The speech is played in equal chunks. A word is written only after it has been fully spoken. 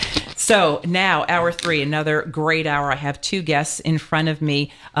So now, hour three, another great hour. I have two guests in front of me.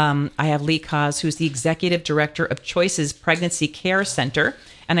 I have Lee Cause, who's the Executive Director of Choices Pregnancy Care Center.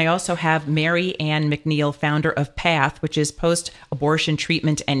 And I also have Mary Ann McNeil, founder of PATH, which is Post-Abortion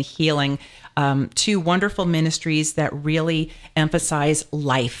Treatment and Healing. Two wonderful ministries that really emphasize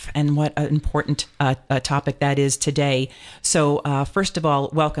life, and what an important topic that is today. So first of all,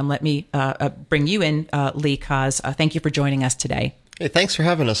 welcome. Let me bring you in, Lee Cause. Thank you for joining us today. Hey, thanks for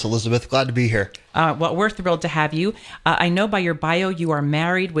having us, Elizabeth. Glad to be here. Well, we're thrilled to have you. I know by your bio you are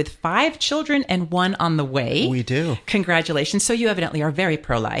married with 5 children and 1 on the way. We do. Congratulations. So you evidently are very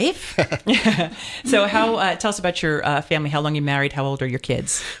pro-life. So tell us about your family. How long you married? How old are your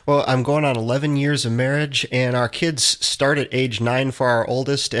kids? Well, I'm going on 11 years of marriage, and our kids start at age 9 for our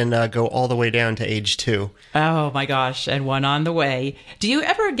oldest and go all the way down to age 2. Oh, my gosh. And 1 on the way. Do you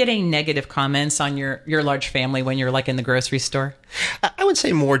ever get any negative comments on your large family when you're like in the grocery store? I would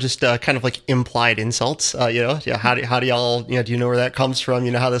say more just kind of like implied insults. How do y'all, do you know where that comes from?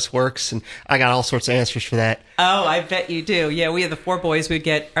 You know how this works? And I got all sorts of answers for that. Oh, I bet you do. Yeah, we have the 4 boys. We'd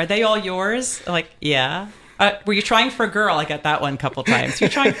get, are they all yours? Like, yeah. Were you trying for a girl? I got that one a couple times. You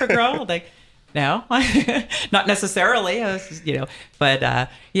trying for a girl? Like, no, not necessarily, but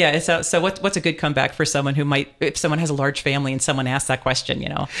yeah. So what's a good comeback for someone who might, if someone has a large family and someone asks that question,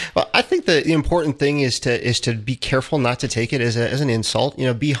 Well, I think the important thing is to be careful not to take it as an insult.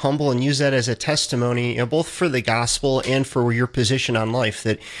 Be humble and use that as a testimony, both for the gospel and for your position on life.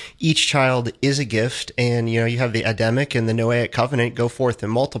 That each child is a gift, and you have the Adamic and the Noahic covenant, go forth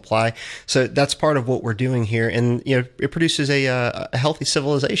and multiply. So that's part of what we're doing here, and it produces a healthy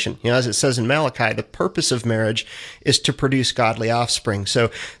civilization. As it says in Malachi, the purpose of marriage is to produce godly offspring. So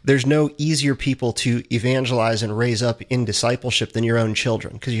there's no easier people to evangelize and raise up in discipleship than your own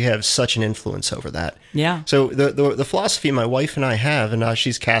children, because you have such an influence over that. Yeah. So the philosophy my wife and I have, and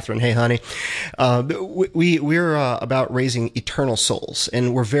she's Catherine. Hey, honey. We're about raising eternal souls,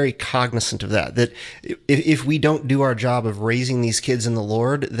 and we're very cognizant of that. That if we don't do our job of raising these kids in the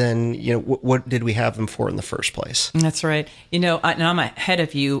Lord, then what did we have them for in the first place? That's right. I'm ahead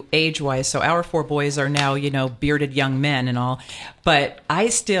of you age-wise, so our 4 boys are now, bearded young men and all. But I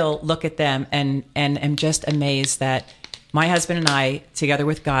still look at them and am just amazed that my husband and I, together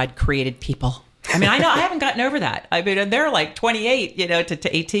with God, created people. I mean, I know I haven't gotten over that. I mean, they're like 28,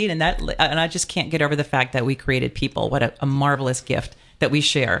 to 18, and I just can't get over the fact that we created people. What a marvelous gift that we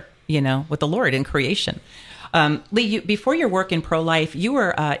share, with the Lord in creation. Lee, before your work in pro-life, you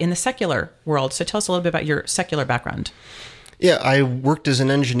were in the secular world. So tell us a little bit about your secular background. Yeah, I worked as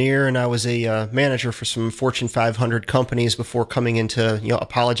an engineer, and I was a manager for some Fortune 500 companies before coming into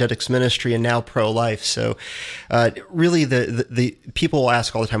apologetics ministry and now pro-life. So really the people will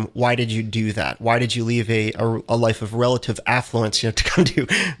ask all the time, why did you do that? Why did you leave a life of relative affluence to come do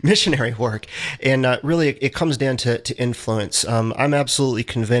missionary work? And really it comes down to influence. I'm absolutely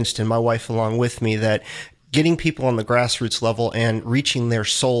convinced, and my wife along with me, that getting people on the grassroots level and reaching their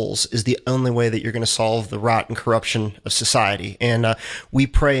souls is the only way that you're going to solve the rot and corruption of society. And we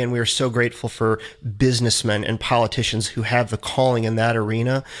pray, and we are so grateful for businessmen and politicians who have the calling in that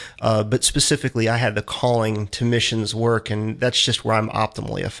arena. But specifically, I had the calling to missions work, and that's just where I'm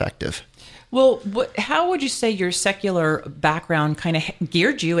optimally effective. Well, how would you say your secular background kind of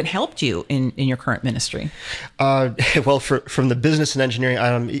geared you and helped you in your current ministry? Well, from the business and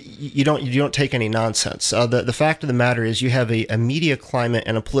engineering, you don't take any nonsense. The fact of the matter is, you have a media climate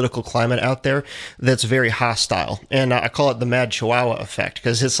and a political climate out there that's very hostile, and I call it the Mad Chihuahua effect,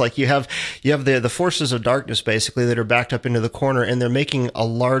 because it's like you have the forces of darkness basically that are backed up into the corner, and they're making a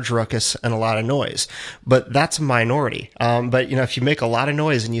large ruckus and a lot of noise. But that's a minority. But if you make a lot of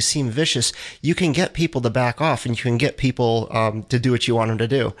noise and you seem vicious, you can get people to back off, and you can get people to do what you want them to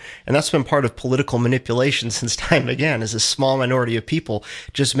do. And that's been part of political manipulation since time began, is a small minority of people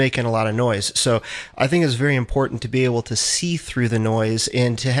just making a lot of noise. So I think it's very important to be able to see through the noise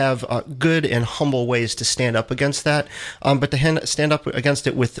and to have good and humble ways to stand up against that, but to stand up against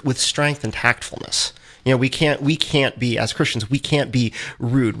it with strength and tactfulness. We can't be, as Christians, we can't be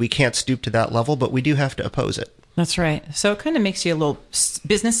rude. We can't stoop to that level, but we do have to oppose it. That's right. So it kind of makes you a little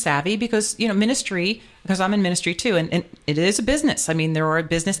business savvy, because, ministry, because I'm in ministry too, and it is a business. I mean, there are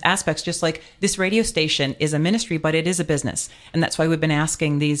business aspects, just like this radio station is a ministry, but it is a business. And that's why we've been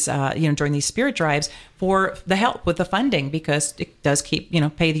asking these, during these spirit drives for the help with the funding, because it does keep,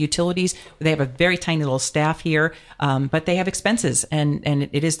 pay the utilities. They have a very tiny little staff here, but they have expenses, and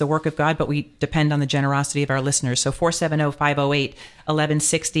it is the work of God, but we depend on the generosity of our listeners. So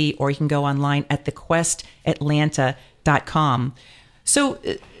 470-508-1160, or you can go online at thequestatlanta.com. So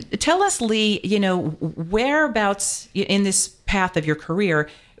tell us, Lee, whereabouts in this path of your career,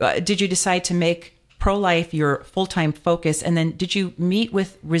 did you decide to make pro-life your full-time focus? And then did you meet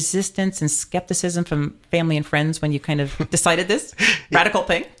with resistance and skepticism from family and friends when you kind of decided this radical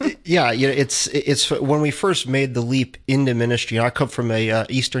thing? Yeah, it's when we first made the leap into ministry. I come from a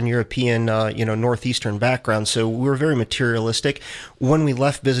Eastern European, Northeastern background, so we were very materialistic. When we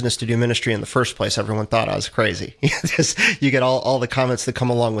left business to do ministry in the first place, everyone thought I was crazy. You get all the comments that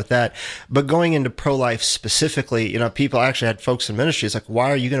come along with that. But going into pro-life specifically, people actually had folks in ministry. It's like, why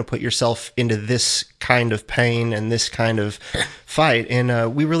are you going to put yourself into this kind of pain and this kind of fight?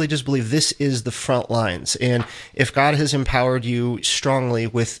 And we really just believe this is the front lines. And if God has empowered you strongly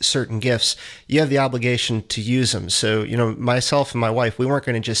with certain gifts, you have the obligation to use them. So, myself and my wife, we weren't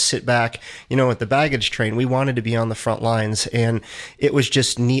going to just sit back, at the baggage train. We wanted to be on the front lines. And it was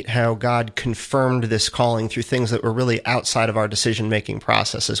just neat how God confirmed this calling through things that were really outside of our decision-making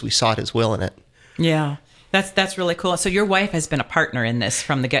process as we sought his will in it. Yeah. That's really cool. So your wife has been a partner in this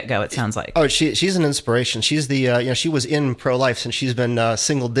from the get-go, it sounds like. Oh, she's an inspiration. She's the, she was in pro-life since she's been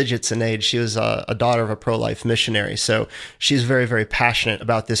single digits in age. She was a daughter of a pro-life missionary. So she's very, very passionate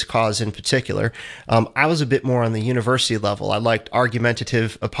about this cause in particular. I was a bit more on the university level. I liked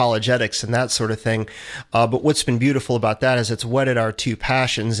argumentative apologetics and that sort of thing. But what's been beautiful about that is it's wedded our two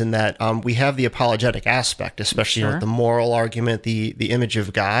passions in that we have the apologetic aspect, especially Sure. the moral argument, the image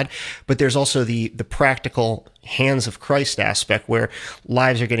of God. But there's also the practical hands of Christ aspect where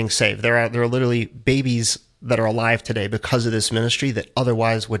lives are getting saved. There are literally babies that are alive today because of this ministry that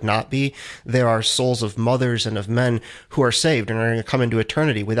otherwise would not be. There are souls of mothers and of men who are saved and are going to come into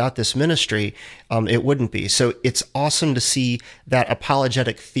eternity. Without this ministry, it wouldn't be. So it's awesome to see that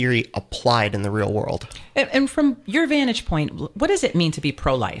apologetic theory applied in the real world. And from your vantage point, what does it mean to be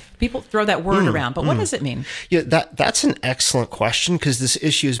pro-life? People throw that word around, but what does it mean? Yeah, that's an excellent question because this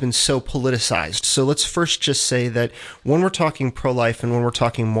issue has been so politicized. So let's first just say that when we're talking pro-life and when we're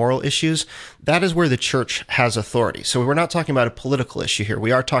talking moral issues, that is where the church has authority. So we're not talking about a political issue here.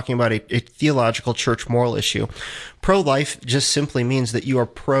 We are talking about a theological church moral issue. Pro-life just simply means that you are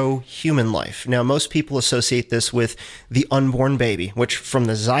pro-human life. Now, most people associate this with the unborn baby, which from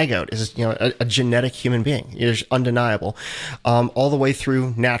the zygote is, a genetic human being. It is undeniable. All the way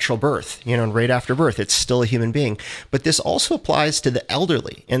through natural birth, and right after birth, it's still a human being. But this also applies to the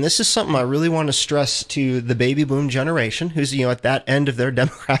elderly. And this is something I really want to stress to the baby boom generation, who's, at that end of their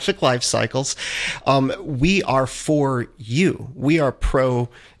demographic life cycles. We are for you. We are pro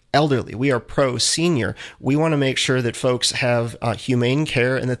elderly. We are pro-senior. We want to make sure that folks have humane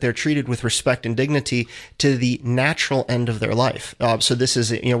care and that they're treated with respect and dignity to the natural end of their life. So this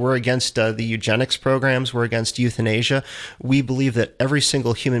is, we're against the eugenics programs. We're against euthanasia. We believe that every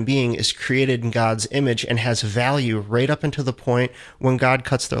single human being is created in God's image and has value right up until the point when God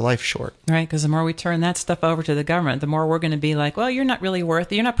cuts their life short. Right, because the more we turn that stuff over to the government, the more we're going to be like, well, you're not really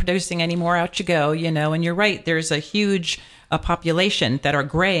worth it. You're not producing anymore. Out you go, and you're right. There's a huge population that are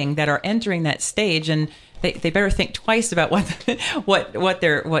graying, that are entering that stage, and they better think twice about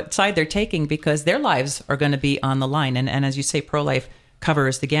what side they're taking, because their lives are going to be on the line. And as you say, pro-life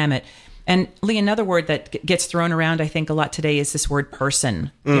covers the gamut. And Lee, another word that gets thrown around, I think, a lot today is this word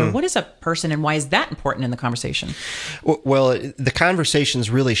person. What is a person, and why is that important in the conversation? Well, the conversation's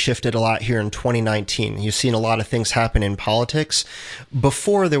really shifted a lot here in 2019. You've seen a lot of things happen in politics.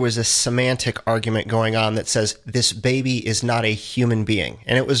 Before, there was a semantic argument going on that says this baby is not a human being.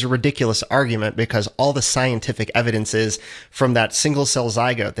 And it was a ridiculous argument because all the scientific evidence is from that single cell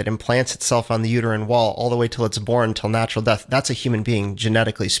zygote that implants itself on the uterine wall all the way till it's born, till natural death. That's a human being,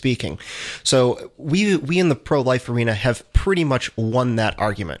 genetically speaking. So we in the pro-life arena have pretty much won that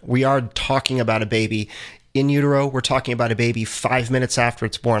argument. We are talking about a baby in utero. We're talking about a baby 5 minutes after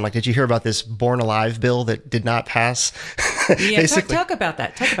it's born. Like, did you hear about this Born Alive bill that did not pass? Yeah, talk about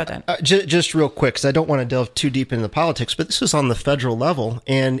that. Talk about that. Just real quick, because I don't want to delve too deep into the politics, but this was on the federal level,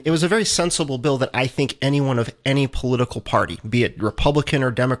 and it was a very sensible bill that I think anyone of any political party, be it Republican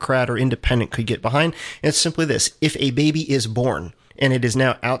or Democrat or Independent, could get behind. And it's simply this: if a baby is born and it is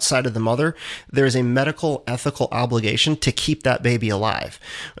now outside of the mother, there is a medical ethical obligation to keep that baby alive.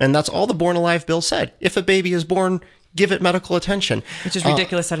 And that's all the Born Alive bill said. If a baby is born, give it medical attention. Which is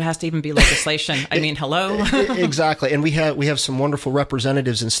ridiculous that it has to even be legislation. I mean, hello? Exactly. And we have some wonderful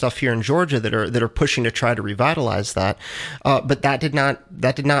representatives and stuff here in Georgia that are pushing to try to revitalize that. But that did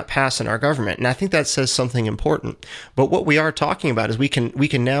not pass in our government. And I think that says something important. But what we are talking about is we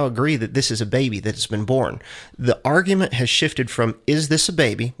can now agree that this is a baby that has been born. The argument has shifted from, is this a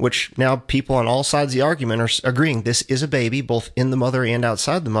baby? Which now people on all sides of the argument are agreeing this is a baby, both in the mother and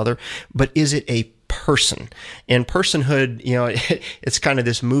outside the mother. But is it a person. And personhood, it's kind of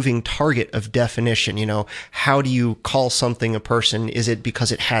this moving target of definition. How do you call something a person? Is it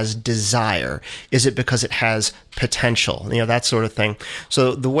because it has desire? Is it because it has potential? That sort of thing.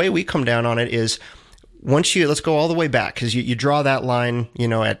 So the way we come down on it is, let's go all the way back, because you draw that line,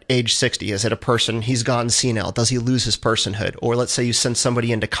 at age 60. Is it a person? He's gone senile. Does he lose his personhood? Or let's say you send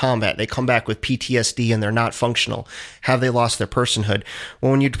somebody into combat. They come back with PTSD and they're not functional. Have they lost their personhood?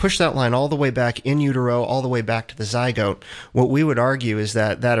 Well, when you push that line all the way back in utero, all the way back to the zygote, what we would argue is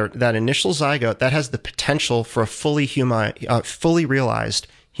that initial zygote, that has the potential for a fully realized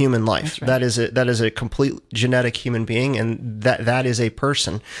human life. Right. That is a complete genetic human being, and that is a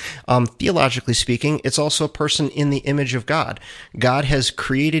person. Theologically speaking, it's also a person in the image of God. God has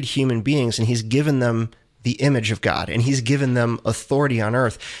created human beings, and he's given them the image of God, and he's given them authority on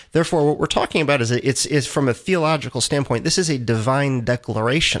earth. Therefore, what we're talking about is from a theological standpoint, this is a divine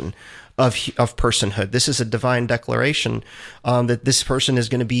declaration of personhood. This is a divine declaration that this person is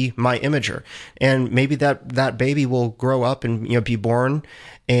going to be my imager, and maybe that baby will grow up and be born,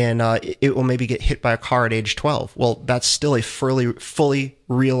 and it will maybe get hit by a car at age 12. Well, that's still a fully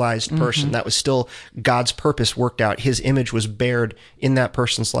realized person. Mm-hmm. That was still God's purpose worked out. His image was bared in that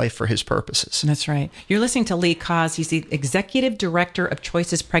person's life for his purposes. That's right. You're listening to Lee Cause. He's the Executive Director of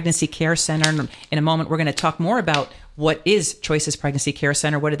Choices Pregnancy Care Center. And in a moment, we're going to talk more about what is Choices Pregnancy Care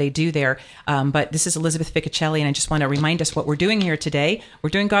Center, what do they do there. But this is Elizabeth Ficacelli, and I just want to remind us what we're doing here today. We're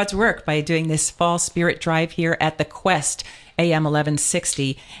doing God's work by doing this fall spirit drive here at the Quest, AM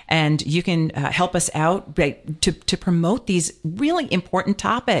 1160, and you can help us out to promote these really important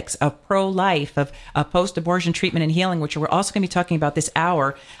topics of pro-life, of post-abortion treatment and healing, which we're also going to be talking about this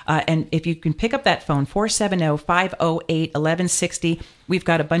hour. And if you can pick up that phone, 470-508-1160. We've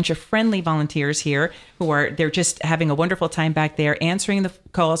got a bunch of friendly volunteers here they're just having a wonderful time back there answering the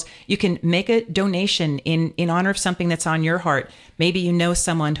calls. You can make a donation in honor of something that's on your heart. Maybe you know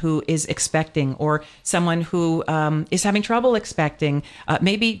someone who is expecting, or someone who is having trouble expecting.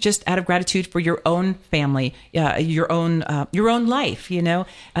 Maybe just out of gratitude for your own family, your own life.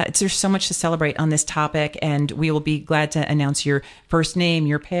 There's so much to celebrate on this topic, and we will be glad to announce your first name,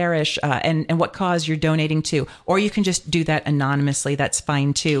 your parish, and what cause you're donating to. Or you can just do that anonymously. That's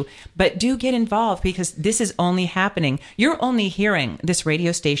fine too. But do get involved, because this is only happening. You're only hearing this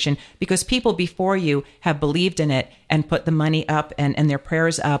radio station because people before you have believed in it and put the money up and their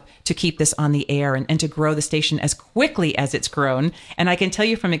prayers up to keep this on the air and to grow the station as quickly as it's grown. And I can tell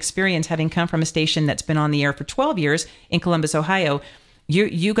you from experience, having come from a station that's been on the air for 12 years in Columbus, Ohio,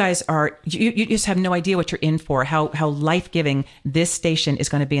 you guys you just have no idea what you're in for, how life-giving this station is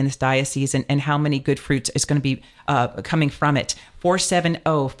going to be in this diocese, and how many good fruits is going to be coming from it.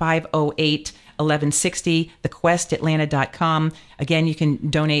 470-508-1160, thequestatlanta.com. Again, you can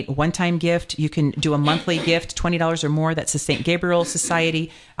donate a one-time gift. You can do a monthly gift, $20 or more. That's the St. Gabriel Society.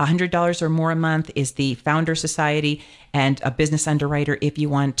 $100 or more a month is the Founder Society, and a business underwriter if you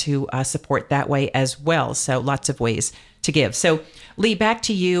want to support that way as well. So lots of ways to give. So Lee, back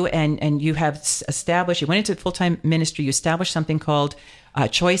to you, and you have you went into full-time ministry, you established something called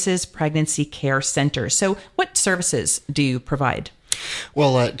Choices Pregnancy Care Center. So what services do you provide?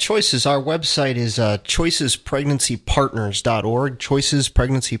 Well, Choices, our website is choicespregnancypartners.org, Choices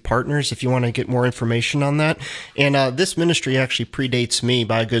Pregnancy Partners, if you want to get more information on that. And this ministry actually predates me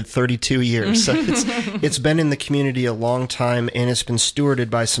by a good 32 years. So it's been in the community a long time, and it's been stewarded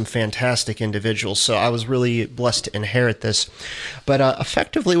by some fantastic individuals. So I was really blessed to inherit this. But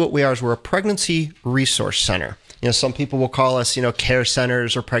effectively what we are is we're a pregnancy resource center. Some people will call us, care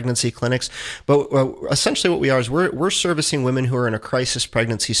centers or pregnancy clinics, but essentially what we are is we're servicing women who are in a crisis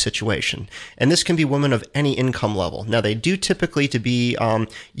pregnancy situation. And this can be women of any income level. Now, they do typically to be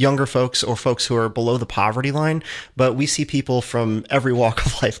younger folks or folks who are below the poverty line, but we see people from every walk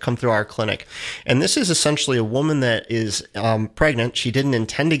of life come through our clinic. And this is essentially a woman that is pregnant. She didn't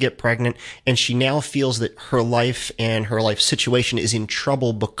intend to get pregnant, and she now feels that her life and her life situation is in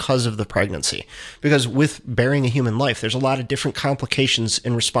trouble because of the pregnancy. Because with bearing a human life, there's a lot of different complications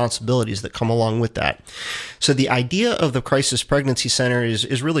and responsibilities that come along with that. So the idea of the Crisis Pregnancy Center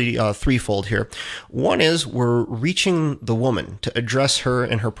is really threefold here. One is we're reaching the woman to address her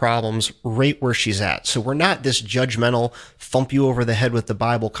and her problems right where she's at. So we're not this judgmental, thump you over the head with the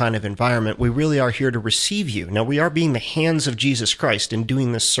Bible kind of environment. We really are here to receive you. Now, we are being the hands of Jesus Christ in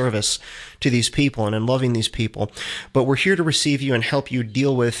doing this service to these people and in loving these people, but we're here to receive you and help you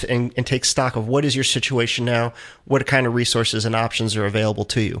deal with and take stock of what is your situation now. what kind of resources and options are available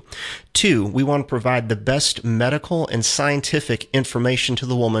to you. 2, we want to provide the best medical and scientific information to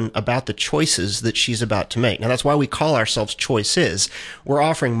the woman about the choices that she's about to make. Now, that's why we call ourselves Choices. We're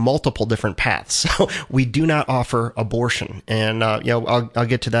offering multiple different paths. So we do not offer abortion. And, I'll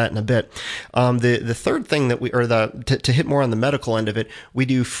get to that in a bit. The third thing that to hit more on the medical end of it, we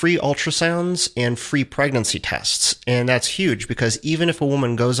do free ultrasounds and free pregnancy tests. And that's huge because even if a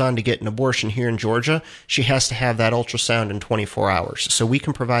woman goes on to get an abortion here in Georgia, she has to have that ultrasound in 24 hours. So we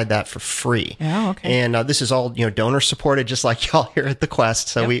can provide that for free. Oh, okay. And this is all donor supported, just like y'all here at the Quest.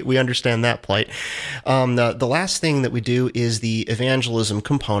 So we understand that plight. The last thing that we do is the evangelism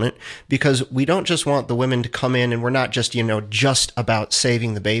component, because we don't just want the women to come in and we're not just just about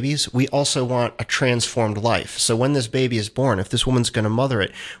saving the babies. We also want a transformed life. So when this baby is born, if this woman's going to mother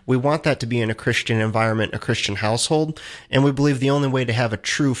it, we want that to be in a Christian environment, a Christian household. And we believe the only way to have a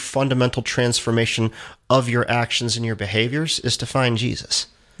true fundamental transformation of your actions and your behaviors is to find Jesus.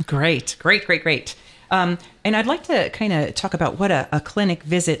 Great. And I'd like to kind of talk about what a clinic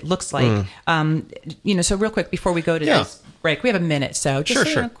visit looks like. So real quick before we go to this break, we have a minute. So just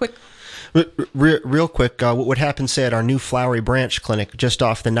sure. Quick. Real quick, what would happen, say, at our new Flowery Branch clinic just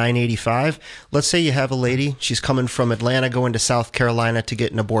off the 985? Let's say you have a lady, she's coming from Atlanta going to South Carolina to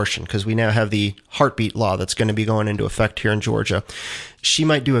get an abortion, because we now have the heartbeat law that's going to be going into effect here in Georgia. She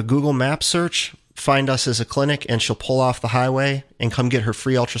might do a Google Map search, find us as a clinic, and she'll pull off the highway and come get her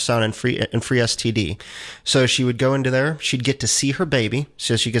free ultrasound and free STD. So she would go into there. She'd get to see her baby.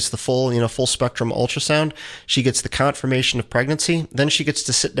 So she gets the full spectrum ultrasound. She gets the confirmation of pregnancy. Then she gets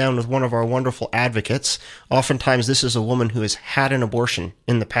to sit down with one of our wonderful advocates. Oftentimes, this is a woman who has had an abortion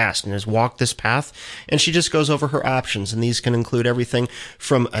in the past and has walked this path. And she just goes over her options. And these can include everything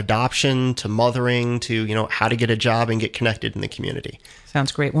from adoption to mothering to, how to get a job and get connected in the community.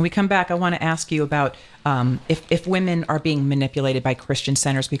 Sounds great. When we come back, I want to ask you about if women are being manipulated by Christian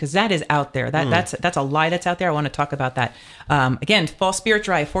centers, because that is out there. That's a lie that's out there. I want to talk about that. Again, Fall Spirit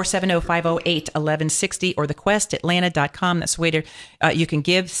Drive, 470-508-1160 or thequestatlanta.com. That's the way to, you can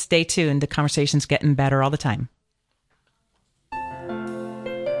give. Stay tuned. The conversation's getting better all the time.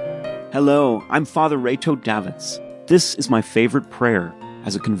 Hello, I'm Father Reto Davitz. This is my favorite prayer.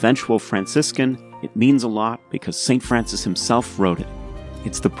 As a conventual Franciscan, it means a lot because St. Francis himself wrote it.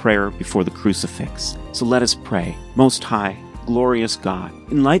 It's the prayer before the crucifix. So let us pray. Most High, glorious God,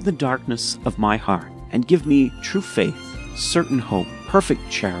 enlighten the darkness of my heart and give me true faith, certain hope, perfect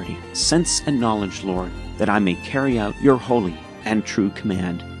charity, sense and knowledge, Lord, that I may carry out your holy and true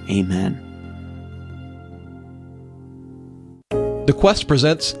command. Amen. The Quest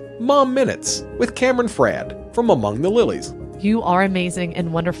presents Mom Minutes with Cameron Fradd from Among the Lilies. You are amazing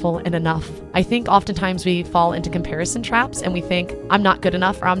and wonderful and enough. I think oftentimes we fall into comparison traps and we think, I'm not good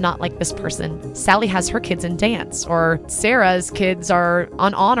enough or I'm not like this person. Sally has her kids in dance, or Sarah's kids are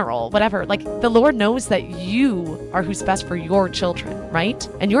on honor roll, whatever. Like, the Lord knows that you are who's best for your children, right?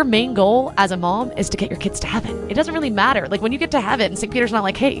 And your main goal as a mom is to get your kids to heaven. It doesn't really matter. Like, when you get to heaven, St. Peter's not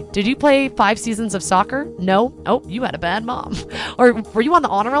like, hey, did you play 5 seasons of soccer? No. Oh, you had a bad mom. Or were you on the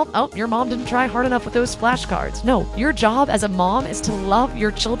honor roll? Oh, your mom didn't try hard enough with those flashcards. No, your job as a mom is to love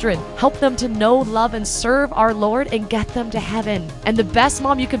your children, help them to know, love, and serve our Lord, and get them to heaven. And the best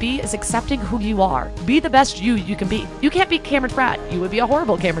mom you can be is accepting who you are. Be the best you can be. You can't be Cameron Fradd. You would be a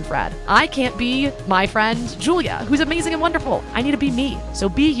horrible Cameron Fradd. I can't be my friend Julia, who's amazing and wonderful. I need to be me. So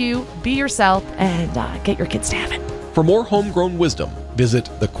be you, be yourself, and get your kids to heaven. For more homegrown wisdom, visit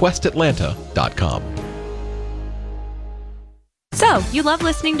thequestatlanta.com. So, you love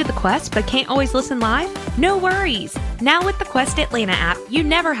listening to The Quest but can't always listen live? No worries! Now with the Quest Atlanta app, you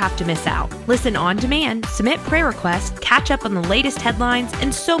never have to miss out. Listen on demand, submit prayer requests, catch up on the latest headlines,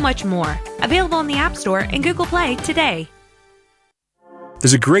 and so much more. Available on the App Store and Google Play today.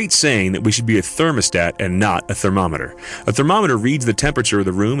 There's a great saying that we should be a thermostat and not a thermometer. A thermometer reads the temperature of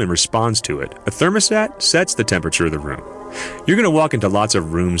the room and responds to it. A thermostat sets the temperature of the room. You're going to walk into lots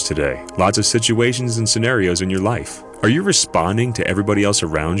of rooms today, lots of situations and scenarios in your life. Are you responding to everybody else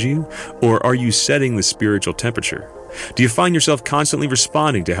around you, or are you setting the spiritual temperature? Do you find yourself constantly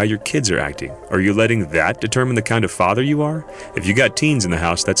responding to how your kids are acting? Are you letting that determine the kind of father you are? If you got teens in the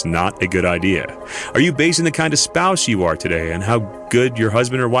house, that's not a good idea. Are you basing the kind of spouse you are today on how good your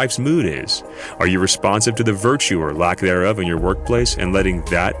husband or wife's mood is? Are you responsive to the virtue or lack thereof in your workplace and letting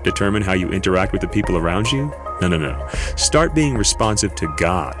that determine how you interact with the people around you? No. Start being responsive to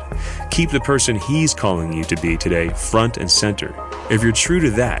God. Keep the person He's calling you to be today front and center. If you're true to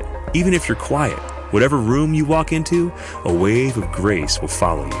that, even if you're quiet, whatever room you walk into, a wave of grace will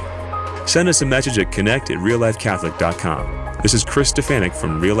follow you. Send us a message at connect@reallifecatholic.com. This is Chris Stefanik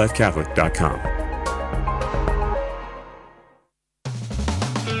from reallifecatholic.com.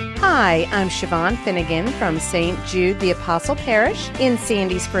 Hi, I'm Siobhan Finnegan from St. Jude the Apostle Parish in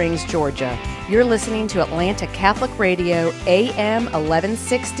Sandy Springs, Georgia. You're listening to Atlanta Catholic Radio, AM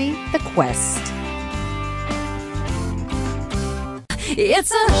 1160, The Quest.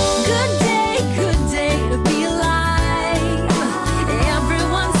 It's a good day to be alive.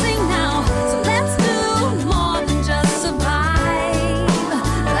 Everyone sing now, so let's do more than just survive.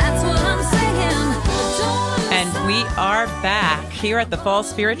 That's what I'm saying. And we are back here at the Fall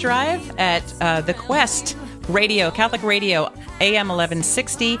Spirit Drive at the Quest Radio, Catholic Radio, AM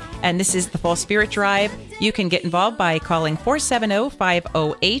 1160, and this is the Fall Spirit Drive. You can get involved by calling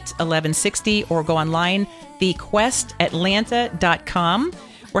 470-508-1160 or go online, thequestatlanta.com.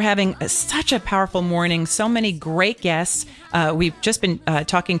 We're having such a powerful morning, so many great guests. We've just been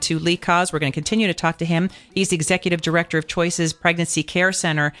talking to Lee Cause. We're going to continue to talk to him. He's the Executive Director of Choices Pregnancy Care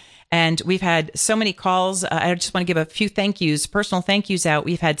Center. And we've had so many calls. I just want to give a few thank yous, personal thank yous out.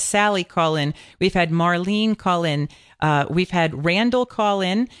 We've had Sally call in. We've had Marlene call in. We've had Randall call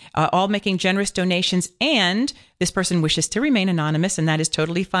in, all making generous donations. And this person wishes to remain anonymous, and that is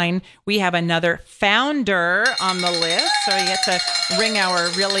totally fine. We have another founder on the list, so we get to ring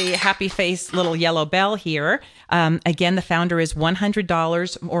our really happy face little yellow bell here. Again, the founder is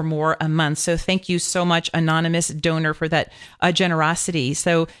 $100 or more a month. So thank you so much, anonymous donor, for that generosity.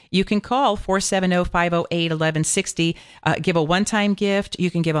 So you can call 470-508-1160, give a one-time gift. You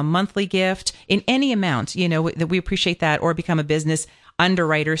can give a monthly gift in any amount. You know, that we appreciate that, or become a business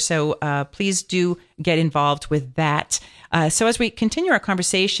underwriter. So please do get involved with that. So as we continue our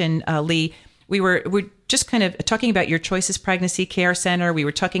conversation, Lee, we're just kind of talking about your Choices Pregnancy Care Center. We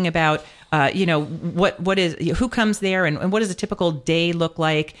were talking about, what is, who comes there, and what does a typical day look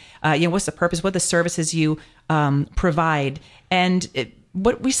like? What's the purpose? What are the services you provide? And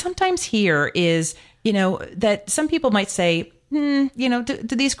what we sometimes hear is, that some people might say, do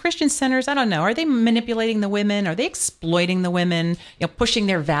these Christian centers, I don't know, are they manipulating the women? Are they exploiting the women? Pushing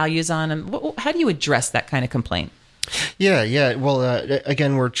their values on them? How do you address that kind of complaint? Yeah. Well,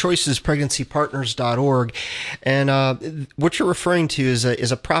 again, we're choicespregnancypartners.org, and what you're referring to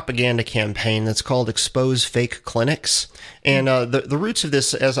is a propaganda campaign that's called Expose Fake Clinics. And the roots of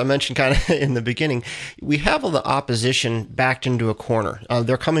this, as I mentioned kind of in the beginning, we have all the opposition backed into a corner.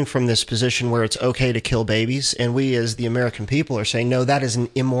 They're coming from this position where it's okay to kill babies, and we as the American people are saying, no, that is an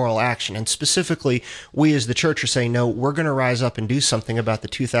immoral action. And specifically, we as the church are saying, no, we're going to rise up and do something about the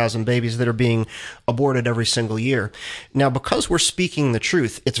 2,000 babies that are being aborted every single year. Now, because we're speaking the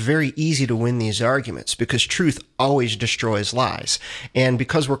truth, it's very easy to win these arguments, because truth always destroys lies. And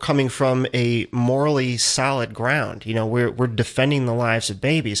because we're coming from a morally solid ground, we're defending the lives of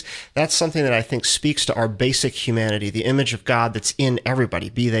babies. That's something that I think speaks to our basic humanity, the image of God that's in everybody,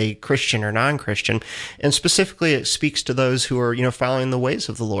 be they Christian or non-Christian. And specifically, it speaks to those who are, following the ways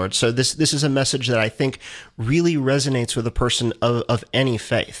of the Lord. So this is a message that I think really resonates with a person of any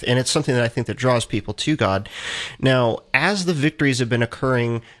faith. And it's something that I think that draws people to God. Now, as the victories have been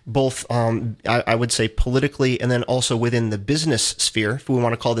occurring, both, I would say politically, and then also within the business sphere, if we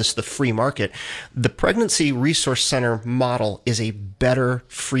want to call this the free market, the Pregnancy Resource Center model is a better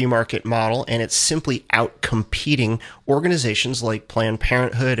free market model, and it's simply out competing organizations like Planned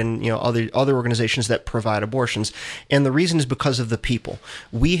Parenthood and other organizations that provide abortions. And the reason is because of the people.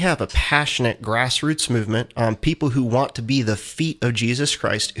 We have a passionate grassroots movement, people who want to be the feet of Jesus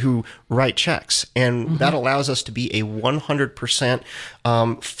Christ, who write checks, and that allows us to be a 100%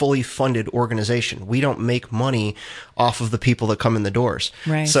 fully funded organization. We don't make money off of the people that come in the doors.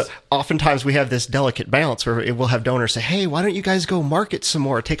 Right. So oftentimes we have this delicate balance where we'll have donors say, hey, why don't you guys go market some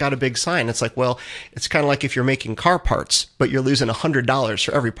more, take out a big sign? It's like, well, it's kind of like if you're making car parts, but you're losing $100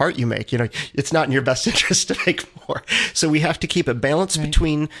 for every part you make. It's not in your best interest to make more. So we have to keep a balance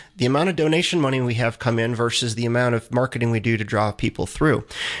between the amount of donation money we have come in versus the amount of marketing we do to draw people through.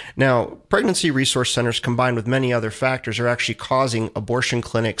 Now, pregnancy resource centers, combined with many other factors, are actually causing abortion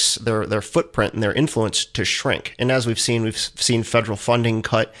clinics, their footprint and their influence to shrink. And as we've seen federal funding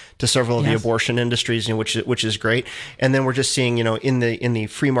cut to several of the abortion industries, which is great. And then we're just seeing, in the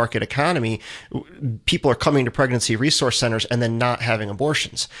free market economy, people are coming to pregnancy resource centers and then not having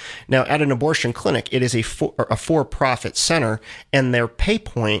abortions. Now, at an abortion clinic, it is a for-profit center, and their pay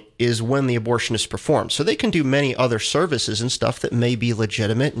point is when the abortion is performed. So they can do many other services and stuff that may be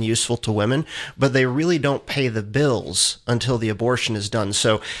legitimate and useful to women, but they really don't pay the bills until the abortion is done.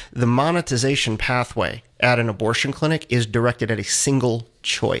 So the monetization pathway at an abortion clinic is directed at a single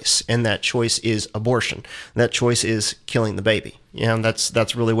choice, and that choice is abortion. That choice is killing the baby.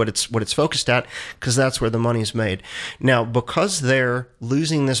 That's really what it's focused at, because that's where the money's made. Now, because they're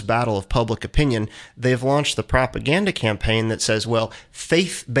losing this battle of public opinion, they've launched the propaganda campaign that says, well,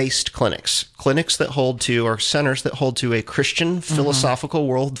 faith-based clinics that hold to, or centers that hold to a Christian philosophical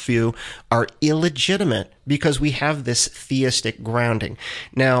worldview, are illegitimate because we have this theistic grounding.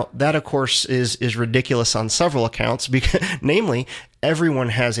 Now, that, of course, is ridiculous on several accounts, because, namely, everyone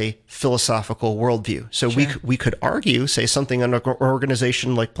has a philosophical worldview. So we could argue, say something on an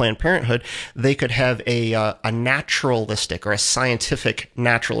organization like Planned Parenthood, they could have a naturalistic or a scientific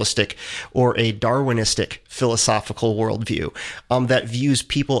naturalistic or a Darwinistic philosophical worldview that views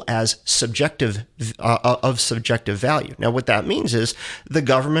people as subjective value. Now, what that means is the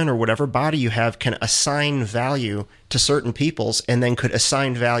government or whatever body you have can assign value to certain peoples, and then could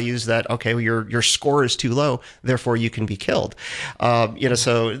assign values that, okay, well, your score is too low, therefore you can be killed.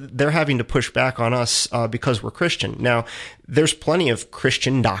 So they're having to push back on us because we're Christian. Now, there's plenty of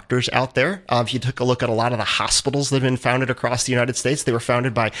Christian doctors out there. If you took a look at a lot of the hospitals that have been founded across the United States, they were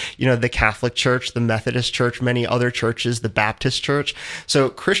founded by, the Catholic Church, the Methodist Church, many other churches, the Baptist Church. So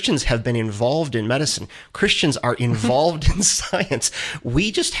Christians have been involved in medicine. Christians are involved in science.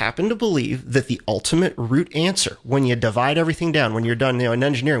 We just happen to believe that the ultimate root answer, when you divide everything down, when you're done, in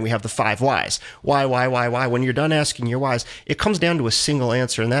engineering, we have the 5 whys. Why? When you're done asking your whys, it comes down to a single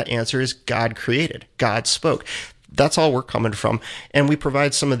answer, and that answer is God created, God spoke. That's all we're coming from. And we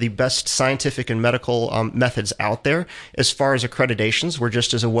provide some of the best scientific and medical methods out there. As far as accreditations, we're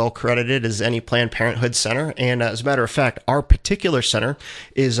just as well credited as any Planned Parenthood center. And as a matter of fact, our particular center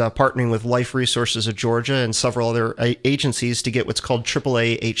is partnering with Life Resources of Georgia and several other agencies to get what's called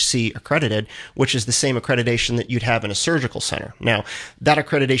AAA-HC accredited, which is the same accreditation that you'd have in a surgical center. Now, that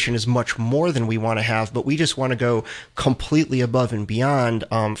accreditation is much more than we want to have, but we just want to go completely above and beyond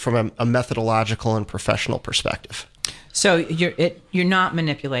from a methodological and professional perspective. So you're not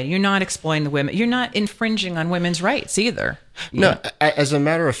manipulating, you're not exploiting the women, you're not infringing on women's rights either. No, as a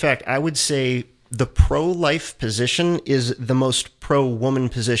matter of fact, I would say the pro-life position is the most pro-woman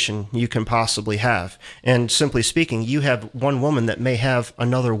position you can possibly have. And simply speaking, you have one woman that may have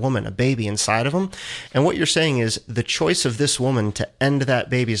another woman, a baby inside of them. And what you're saying is the choice of this woman to end that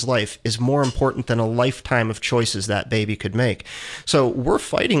baby's life is more important than a lifetime of choices that baby could make. So we're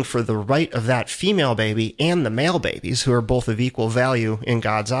fighting for the right of that female baby and the male babies, who are both of equal value in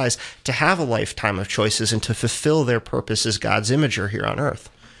God's eyes, to have a lifetime of choices and to fulfill their purpose as God's imager here on earth.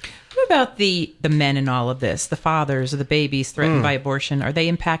 What about the men in all of this, the fathers of the babies threatened by abortion? Are they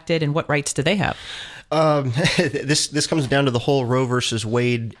impacted, and what rights do they have? This comes down to the whole Roe versus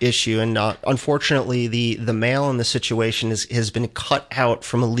Wade issue, and unfortunately, the male in the situation has been cut out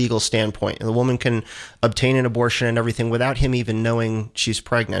from a legal standpoint. The woman can obtain an abortion and everything without him even knowing she's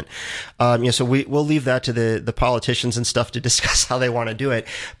pregnant. So we'll leave that to the politicians and stuff to discuss how they want to do it.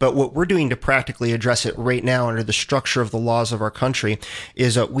 But what we're doing to practically address it right now under the structure of the laws of our country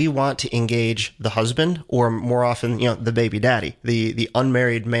is we want to engage the husband, or more often, the baby daddy, the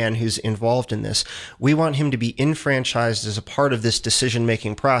unmarried man who's involved in this. We want him to be enfranchised as a part of this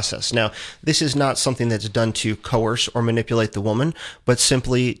decision-making process. Now, this is not something that's done to coerce or manipulate the woman, but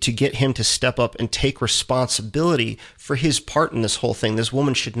simply to get him to step up and take responsibility for his part in this whole thing. This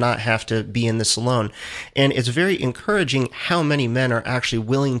woman should not have to be in this alone. And it's very encouraging how many men are actually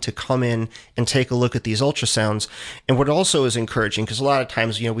willing to come in and take a look at these ultrasounds. And what also is encouraging, because a lot of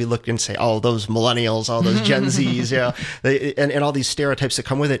times, we look and say, oh, those millennials, all those Gen Zs, and all these stereotypes that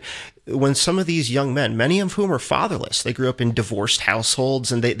come with it. When some of these young men, many of whom are fatherless, they grew up in divorced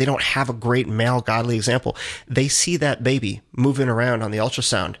households and they don't have a great male godly example, they see that baby moving around on the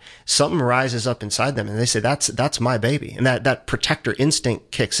ultrasound. Something rises up inside them and they say, that's my baby. And that protector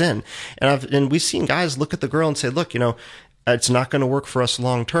instinct kicks in. And we've seen guys look at the girl and say, look, it's not going to work for us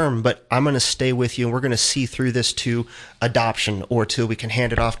long term, but I'm going to stay with you and we're going to see through this to adoption, or till we can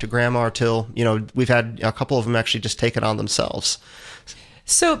hand it off to grandma, or till, we've had a couple of them actually just take it on themselves.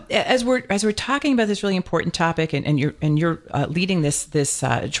 So as we're talking about this really important topic, and you're leading this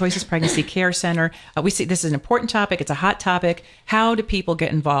Choices Pregnancy Care Center, we see this is an important topic. It's a hot topic. How do people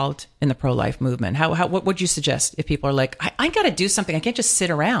get involved in the pro-life movement? What would you suggest if people are like, I got to do something. I can't just sit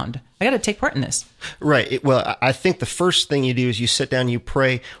around. I got to take part in this. Right. Well, I think the first thing you do is you sit down, you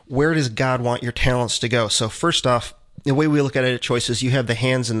pray. Where does God want your talents to go? So first off, the way we look at it at Choices, you have the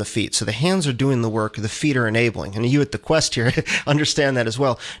hands and the feet. So the hands are doing the work, the feet are enabling. And you at the Quest here understand that as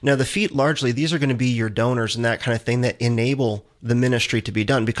well. Now, the feet, largely, these are going to be your donors and that kind of thing that enable the ministry to be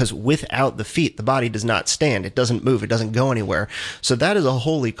done, because without the feet, the body does not stand. It doesn't move. It doesn't go anywhere. So that is a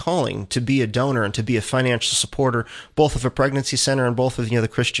holy calling, to be a donor and to be a financial supporter, both of a pregnancy center and both of the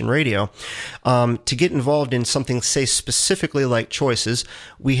Christian radio. To get involved in something, say, specifically like Choices,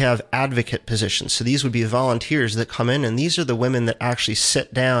 we have advocate positions. So these would be volunteers that come in, and these are the women that actually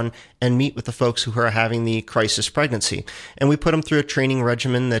sit down and meet with the folks who are having the crisis pregnancy. And we put them through a training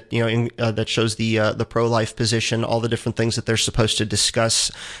regimen that, that shows the pro-life position, all the different things that they're supposed to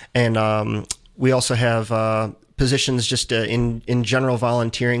discuss. And we also have positions just in general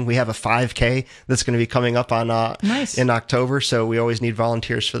volunteering. We have a 5K that's going to be coming up on in October, so we always need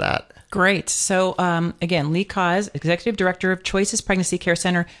volunteers for that. Great. So, again, Lee Cause, Executive Director of Choices Pregnancy Care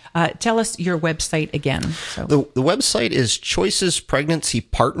Center. Tell us your website again. So. The website is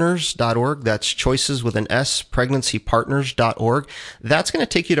choicespregnancypartners.org. That's choices with an S, pregnancypartners.org. That's going to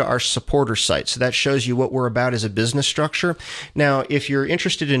take you to our supporter site. So that shows you what we're about as a business structure. Now, if you're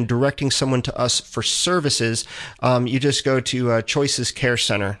interested in directing someone to us for services, you just go to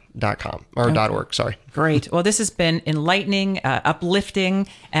choicescarecenter.com or .org. Sorry. Great. Well, this has been enlightening, uplifting,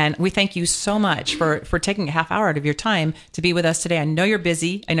 and we thank you so much for taking a half hour out of your time to be with us today. I know you're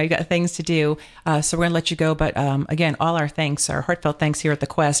busy. I know you got things to do, so we're going to let you go. But again, all our thanks, our heartfelt thanks here at the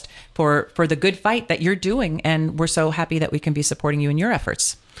Quest for the good fight that you're doing, and we're so happy that we can be supporting you in your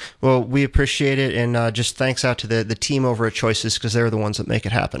efforts. Well, we appreciate it, and just thanks out to the team over at Choices, because they're the ones that make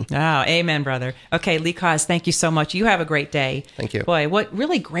it happen. Oh, amen, brother. Okay, Lee Cause, thank you so much. You have a great day. Thank you. Boy, what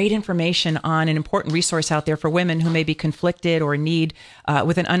really great information on an important resource out there for women who may be conflicted or in need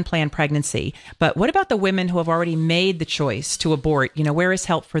with an unplanned pregnancy. But what about the women who have already made the choice to abort? Where is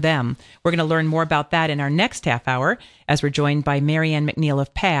help for them? We're going to learn more about that in our next half hour, as we're joined by Marianne McNeil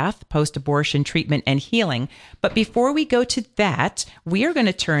of PATH, Post-Abortion Treatment and Healing. But before we go to that, we are going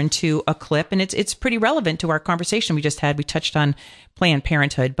to turn to a clip, and it's pretty relevant to our conversation we just had. We touched on Planned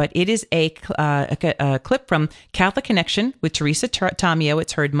Parenthood, but it is a clip from Catholic Connection with Teresa Tomeo.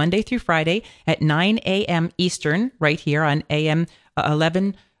 It's heard Monday through Friday at 9 a.m. Eastern, right here on AM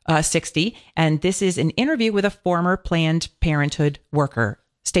 1160. And this is an interview with a former Planned Parenthood worker.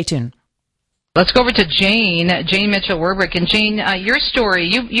 Stay tuned. Let's go over to Jane Mitchell-Werbrick. And Jane, your story,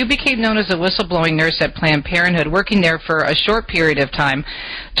 you became known as a whistleblowing nurse at Planned Parenthood, working there for a short period of time.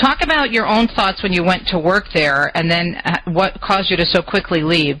 Talk about your own thoughts when you went to work there, and then what caused you to so quickly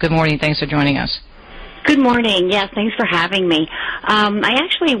leave. Good morning. Thanks for joining us. Good morning. Yes, thanks for having me. I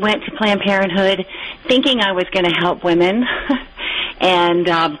actually went to Planned Parenthood thinking I was going to help women, and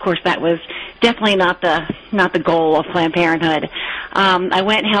of course that was definitely not the goal of Planned Parenthood.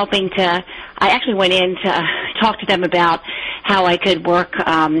 I actually went in to talk to them about how I could work. It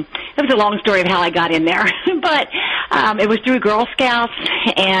was a long story of how I got in there, but it was through Girl Scouts,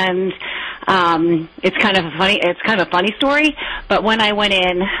 and it's kind of a funny story. But when I went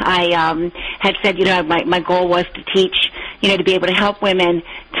in, I had said, my goal was to teach, to be able to help women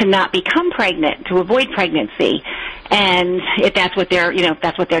to not become pregnant, to avoid pregnancy, and if that's what their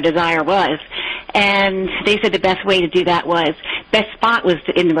desire was. And they said the best way to do that best spot was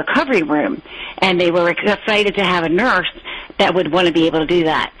in the recovery room, and they were excited to have a nurse that would want to be able to do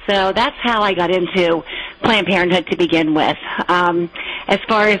that. So that's how I got into Planned Parenthood to begin with. As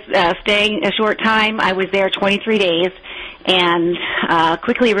far as staying a short time, I was there 23 days, and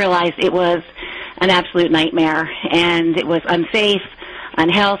quickly realized it was an absolute nightmare, and it was unsafe,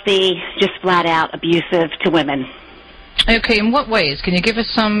 unhealthy, just flat out abusive to women. Okay, in what ways? Can you give us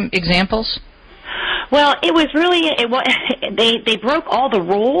some examples? Well, it was really, they broke all the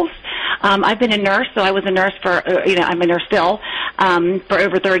rules. I've been a nurse, so I was a nurse for, I'm a nurse still, for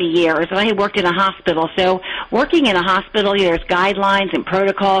over 30 years. And I had worked in a hospital. So working in a hospital, there's guidelines and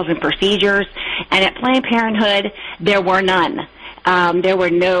protocols and procedures. And at Planned Parenthood, there were none. There were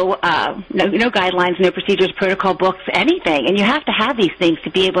no guidelines, no procedures, protocol books, anything. And you have to have these things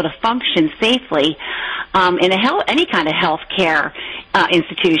to be able to function safely in any kind of health care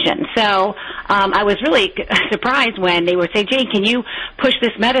institution. So I was really surprised when they would say, Jane, can you push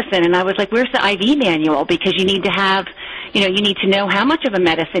this medicine? And I was like, where's the IV manual? Because you need to have, you need to know how much of a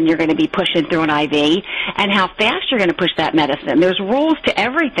medicine you're going to be pushing through an IV and how fast you're going to push that medicine. There's rules to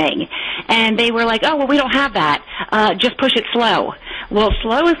everything. And they were like, oh, well, we don't have that. Just push it slow. Well,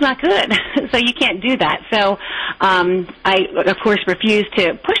 slow is not good, so you can't do that. So I, of course, refused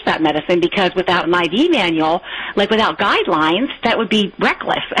to push that medicine because without an IV manual, without guidelines, that would be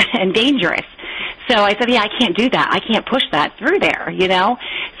reckless and dangerous. So I said, yeah, I can't do that. I can't push that through there,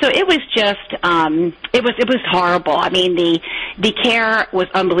 So it was just, it was horrible. I mean, the care was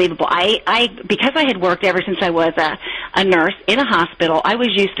unbelievable. Because I had worked ever since I was a nurse in a hospital. I was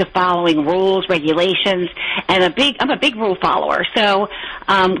used to following rules, regulations, and I'm a big rule follower. So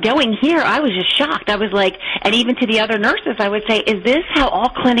going here, I was just shocked. I was like, and even to the other nurses, I would say, is this how all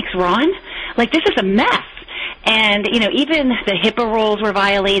clinics run? Like, this is a mess. And, even the HIPAA rules were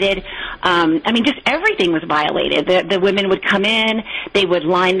violated. Just everything was violated. The women would come in, they would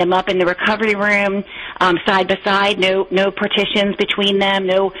line them up in the recovery room, side by side, no partitions between them,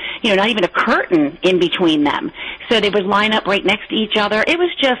 not even a curtain in between them. So they would line up right next to each other. It was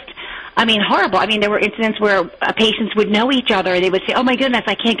just, horrible. There were incidents where patients would know each other. They would say, oh my goodness,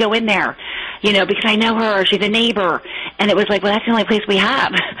 I can't go in there, because I know her, she's a neighbor. And it was like, well, that's the only place we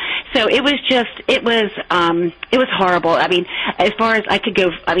have. So it was horrible. As far as I could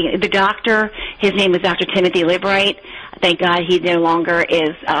go, the doctor, his name was Dr. Timothy Libright. Thank God he no longer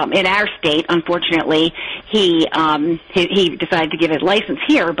is in our state. Unfortunately, he decided to give his license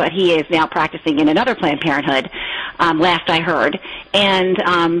here, but he is now practicing in another Planned Parenthood. Last I heard,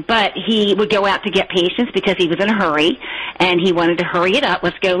 but he would go out to get patients because he was in a hurry, and he wanted to hurry it up.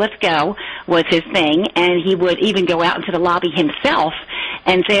 Let's go was his thing, and he would even go out into the lobby himself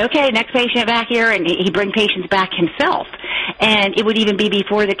and say, okay, next patient back here, and he'd bring patients back himself. And it would even be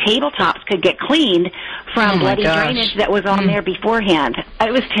before the tabletops could get cleaned from bloody drainage that was on there beforehand.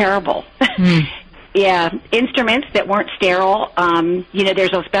 It was terrible. Yeah, instruments that weren't sterile.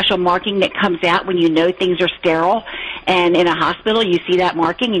 There's a special marking that comes out when you know things are sterile. And in a hospital, you see that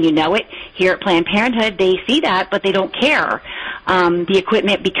marking and you know it. Here at Planned Parenthood, they see that, but they don't care. The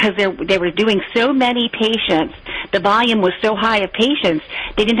equipment, because they were doing so many patients, the volume was so high of patients,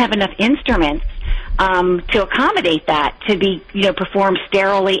 they didn't have enough instruments to accommodate that, to be, performed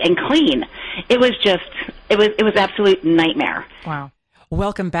sterilely and clean. It was absolute nightmare. Wow.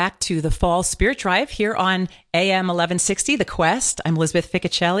 Welcome back to the Fall Spirit Drive here on AM 1160, The Quest. I'm Elizabeth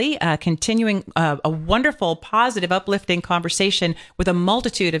Ficcicelli, continuing a wonderful, positive, uplifting conversation with a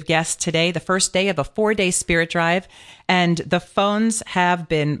multitude of guests today, the first day of a 4-day Spirit Drive. And the phones have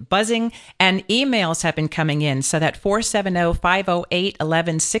been buzzing and emails have been coming in. So that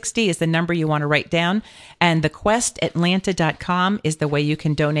 470-508-1160 is the number you want to write down. And thequestatlanta.com is the way you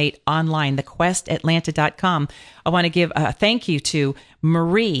can donate online, thequestatlanta.com. I want to give a thank you to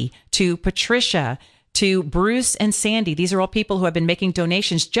Marie, to Patricia, to Bruce and Sandy. These are all people who have been making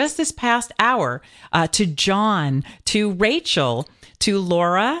donations just this past hour, to John, to Rachel, to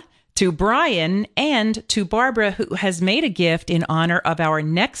Laura, to Brian, and to Barbara, who has made a gift in honor of our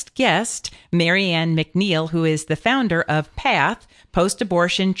next guest, Marianne McNeil, who is the founder of PATH,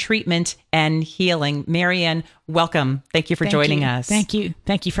 Post-Abortion Treatment and Healing. Marianne, welcome. Thank you for joining us. Thank you.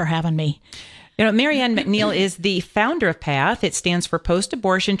 Thank you for having me. Marianne McNeil is the founder of PATH. It stands for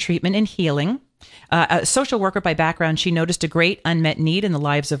Post-Abortion Treatment and Healing. A social worker by background, she noticed a great unmet need in the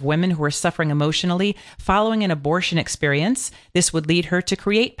lives of women who are suffering emotionally following an abortion experience. This would lead her to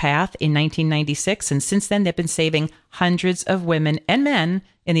create PATH in 1996, and since then they've been saving hundreds of women and men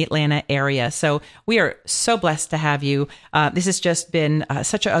in the Atlanta area. So we are so blessed to have you. This has just been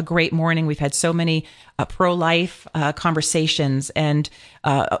such a great morning. We've had so many pro-life conversations, and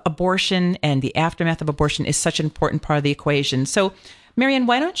abortion and the aftermath of abortion is such an important part of the equation. So Marianne,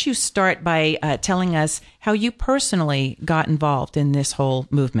 why don't you start by telling us how you personally got involved in this whole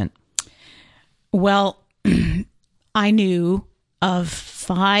movement? Well, I knew of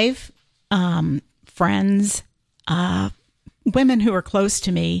 5 friends, women who were close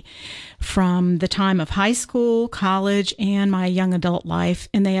to me from the time of high school, college, and my young adult life,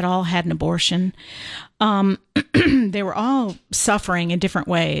 and they had all had an abortion. They were all suffering in different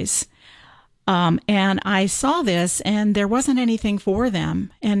ways. And I saw this, and there wasn't anything for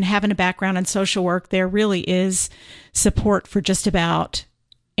them. And having a background in social work, there really is support for just about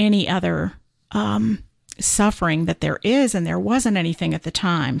any other suffering that there is, and there wasn't anything at the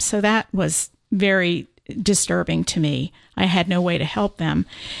time. So that was very disturbing to me. I had no way to help them.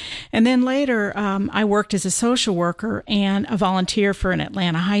 And then later, I worked as a social worker and a volunteer for an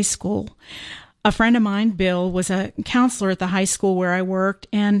Atlanta high school. A friend of mine, Bill, was a counselor at the high school where I worked,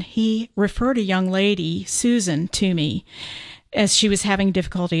 and he referred a young lady, Susan, to me as she was having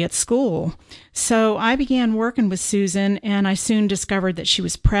difficulty at school. So I began working with Susan, and I soon discovered that she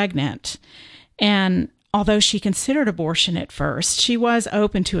was pregnant. And although she considered abortion at first, she was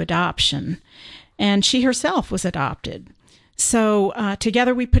open to adoption, and she herself was adopted. So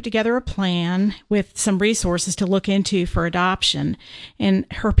together we put together a plan with some resources to look into for adoption.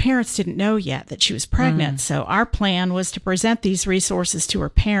 And her parents didn't know yet that she was pregnant. So our plan was to present these resources to her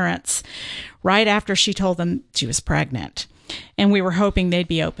parents right after she told them she was pregnant. And we were hoping they'd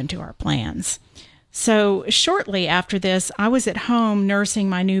be open to our plans. So shortly after this, I was at home nursing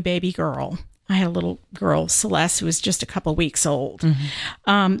my new baby girl. I had a little girl, Celeste, who was just a couple weeks old.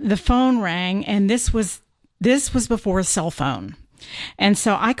 The phone rang, and this was before a cell phone. And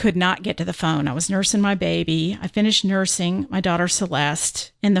so I could not get to the phone. I was nursing my baby. I finished nursing my daughter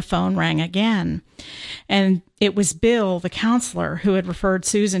Celeste, and the phone rang again. And it was Bill, the counselor, who had referred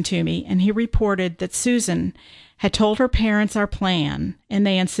Susan to me, and he reported that Susan had told her parents our plan, and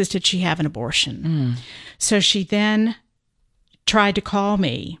they insisted she have an abortion. So she then tried to call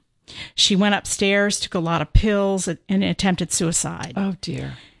me. She went upstairs, took a lot of pills, and attempted suicide. Oh,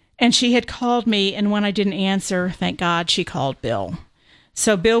 dear. And she had called me, and when I didn't answer, thank God, she called Bill.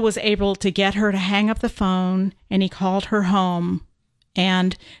 So Bill was able to get her to hang up the phone, and he called her home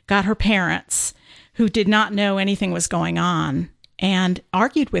and got her parents, who did not know anything was going on, and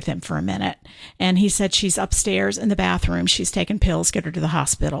argued with him for a minute. And he said, she's upstairs in the bathroom. She's taking pills. Get her to the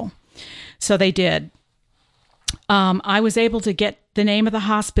hospital. So they did. I was able to get the name of the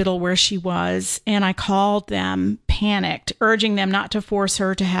hospital where she was, and I called them, panicked, urging them not to force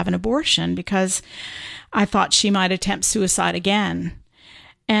her to have an abortion because I thought she might attempt suicide again.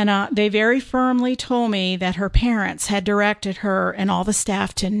 And they very firmly told me that her parents had directed her and all the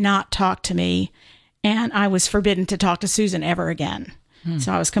staff to not talk to me, and I was forbidden to talk to Susan ever again.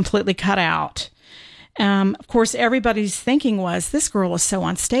 So I was completely cut out. Of course, everybody's thinking was, this girl is so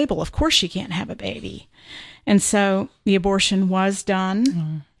unstable. Of course she can't have a baby. And so the abortion was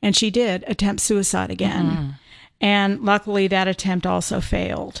done, and she did attempt suicide again. And luckily, that attempt also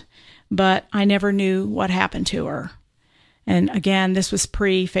failed. But I never knew what happened to her. And again, this was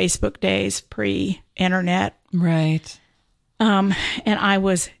pre-Facebook days, pre-internet. Right. And I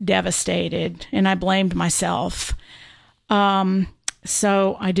was devastated, and I blamed myself.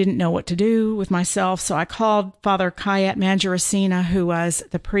 So I didn't know what to do with myself. So I called Father Kayat Manjarasina, who was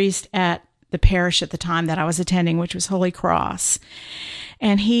the priest at the parish at the time that I was attending, which was Holy Cross.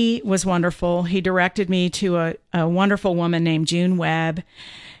 And he was wonderful. He directed me to a wonderful woman named June Webb,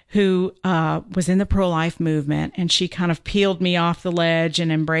 who was in the pro-life movement. And she kind of peeled me off the ledge and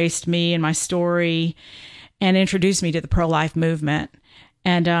embraced me and my story and introduced me to the pro-life movement.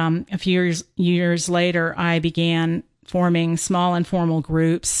 And a few years later, I began forming small informal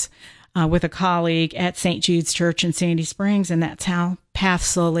groups with a colleague at St. Jude's Church in Sandy Springs. And that's how Path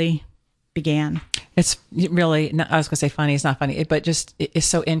slowly began. It's really, I was going to say funny, it's not funny, but just it's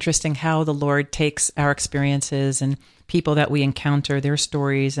so interesting how the Lord takes our experiences and people that we encounter, their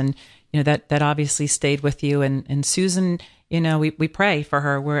stories, and that obviously stayed with you. And Susan, we pray for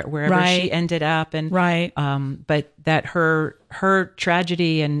her wherever she ended up, and but that her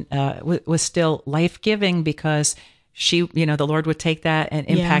tragedy and was still life-giving because she, the Lord would take that and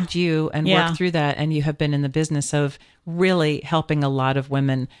impact you and work through that. And you have been in the business of really helping a lot of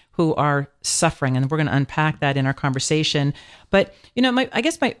women who are suffering. And we're going to unpack that in our conversation. But, I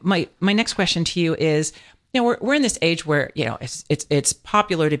guess my next question to you is, we're in this age where, it's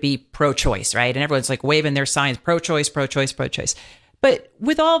popular to be pro-choice, right? And everyone's like waving their signs, pro-choice, pro-choice, pro-choice. But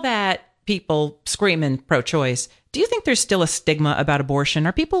with all that, people screaming pro-choice, do you think there's still a stigma about abortion?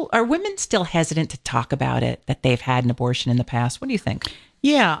 Are women still hesitant to talk about it, that they've had an abortion in the past? What do you think?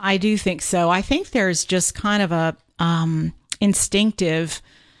 Yeah, I do think so. I think there's just kind of a instinctive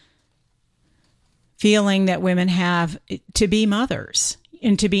feeling that women have to be mothers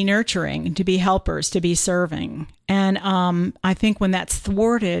and to be nurturing, to be helpers, to be serving. And I think when that's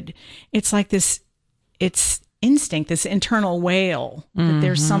thwarted, it's like it's instinct, this internal wail that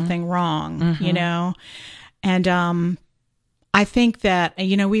there's something wrong, And I think that,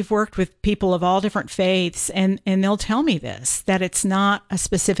 we've worked with people of all different faiths, and they'll tell me this, that it's not a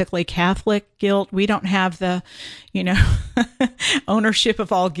specifically Catholic guilt. We don't have the, ownership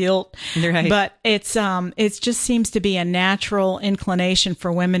of all guilt. Right. But it just seems to be a natural inclination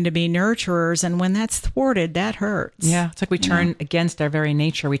for women to be nurturers. And when that's thwarted, that hurts. Yeah. It's like we turn against our very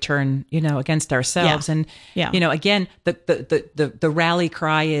nature. We turn, against ourselves. And, again, the rally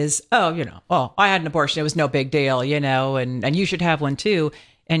cry is, I had an abortion. It was no big deal, and you should have one too.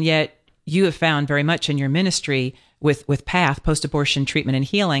 And yet you have found very much in your ministry with PATH, post-abortion treatment and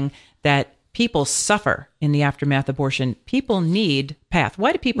healing, that people suffer in the aftermath of abortion. People need PATH.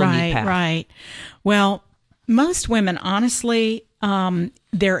 Why do people need PATH? Right. Well, most women, honestly,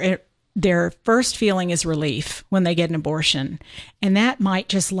 their first feeling is relief when they get an abortion. And that might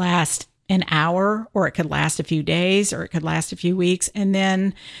just last an hour, or it could last a few days, or it could last a few weeks. And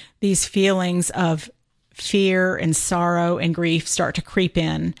then these feelings of fear and sorrow and grief start to creep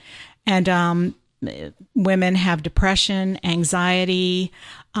in. And women have depression, anxiety.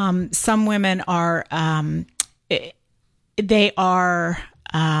 Some women are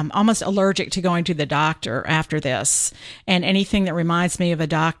almost allergic to going to the doctor after this. And anything that reminds me of a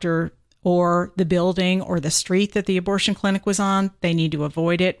doctor or the building or the street that the abortion clinic was on. They need to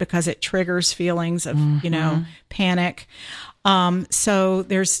avoid it because it triggers feelings of, panic. So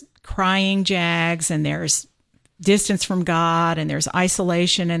there's crying jags, and there's distance from God, and there's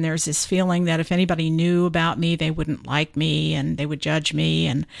isolation, and there's this feeling that if anybody knew about me, they wouldn't like me and they would judge me,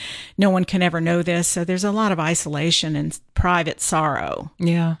 and no one can ever know this. So there's a lot of isolation and private sorrow.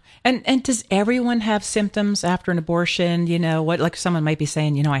 Yeah. And does everyone have symptoms after an abortion? Like someone might be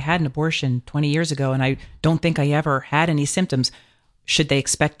saying, I had an abortion 20 years ago and I don't think I ever had any symptoms. Should they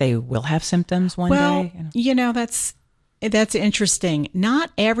expect they will have symptoms one day? That's interesting.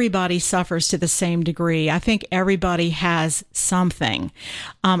 Not everybody suffers to the same degree. I think everybody has something.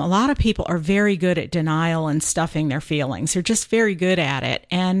 A lot of people are very good at denial and stuffing their feelings. They're just very good at it.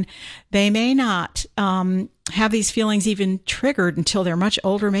 And they may not have these feelings even triggered until they're much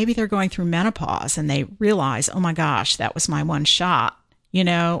older. Maybe they're going through menopause and they realize, oh my gosh, that was my one shot,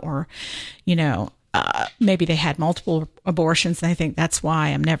 maybe they had multiple abortions and they think that's why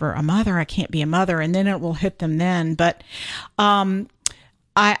I'm never a mother. I can't be a mother. And then it will hit them then. But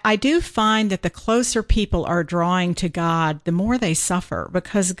I do find that the closer people are drawing to God, the more they suffer,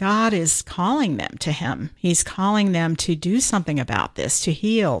 because God is calling them to him. He's calling them to do something about this, to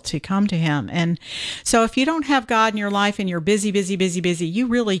heal, to come to him. And so if you don't have God in your life and you're busy, you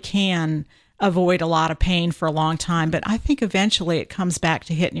really can avoid a lot of pain for a long time. But I think eventually it comes back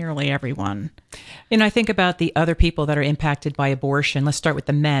to hit nearly everyone. I think about the other people that are impacted by abortion. Let's start with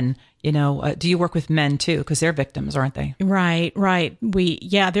the men. Do you work with men too? Because they're victims, aren't they? Right.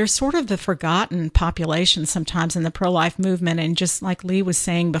 They're sort of the forgotten population sometimes in the pro-life movement. And just like Lee was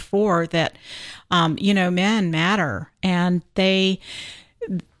saying before, that, men matter. And the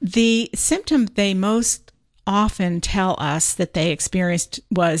symptom they most often tell us that they experienced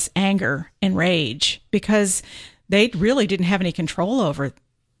was anger and rage, because they really didn't have any control over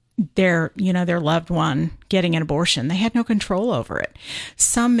their loved one getting an abortion. They had no control over it.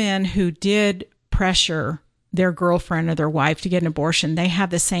 Some men who did pressure their girlfriend or their wife to get an abortion, they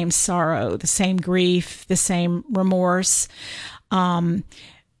have the same sorrow, the same grief, the same remorse. Some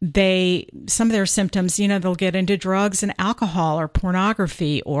of their symptoms, they'll get into drugs and alcohol or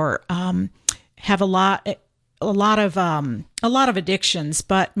pornography, or have a lot of addictions,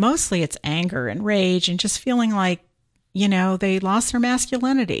 but mostly it's anger and rage and just feeling like, they lost their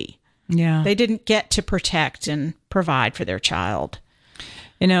masculinity. Yeah. They didn't get to protect and provide for their child.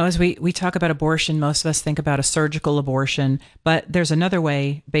 As we talk about abortion, most of us think about a surgical abortion, but there's another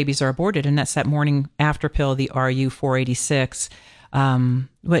way babies are aborted, and that's that morning after pill, the RU486.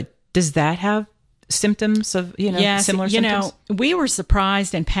 What does that have? Symptoms of, yes, similar symptoms? We were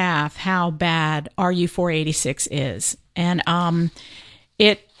surprised in PATH how bad RU486 is. And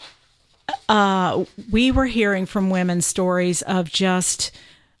we were hearing from women stories of just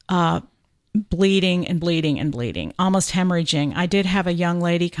bleeding and bleeding and bleeding, almost hemorrhaging. I did have a young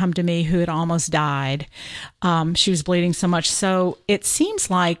lady come to me who had almost died. She was bleeding so much. So it seems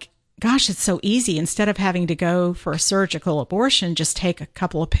like, gosh, it's so easy. Instead of having to go for a surgical abortion, just take a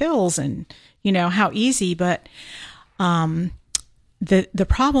couple of pills and, how easy. But the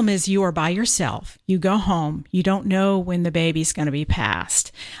problem is you are by yourself. You go home. You don't know when the baby's going to be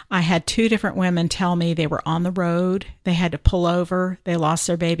passed. I had 2 different women tell me they were on the road. They had to pull over. They lost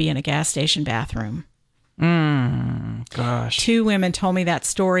their baby in a gas station bathroom. Gosh. 2 women told me that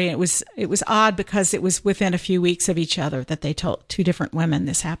story. It was odd because it was within a few weeks of each other that they told 2 different women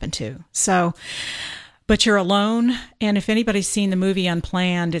this happened to. So, but you're alone. And if anybody's seen the movie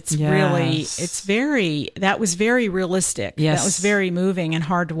Unplanned, that was very realistic. Yes. That was very moving and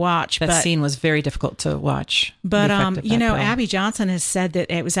hard to watch. That scene was very difficult to watch. But, Abby Johnson has said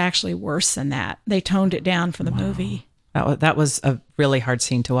that it was actually worse than that. They toned it down for the movie. That was a really hard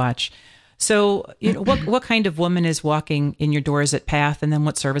scene to watch. So, what kind of woman is walking in your doors at PATH, and then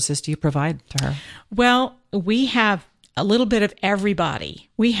what services do you provide to her? Well, we have a little bit of everybody.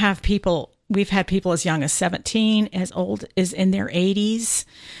 We've had people as young as 17, as old as in their 80s.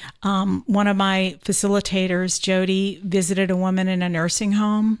 One of my facilitators, Jody, visited a woman in a nursing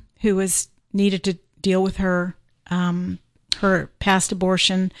home who needed to deal with her past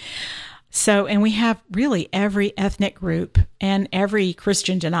abortion. So, and we have really every ethnic group and every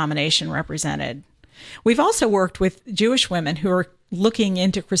Christian denomination represented. We've also worked with Jewish women who are looking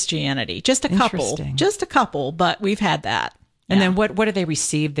into Christianity. Just a couple, but we've had that. And then what do they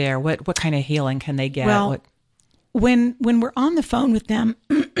receive there? What kind of healing can they get? Well, when we're on the phone with them,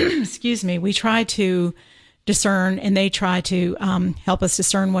 excuse me, we try to discern, and they try to help us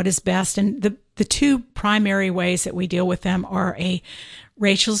discern what is best. And the 2 primary ways that we deal with them are a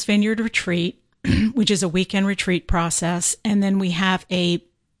Rachel's Vineyard retreat, which is a weekend retreat process, and then we have a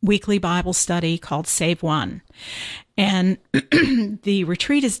weekly Bible study called Save One. And the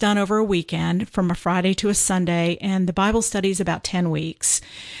retreat is done over a weekend from a Friday to a Sunday, and the Bible study is about 10 weeks,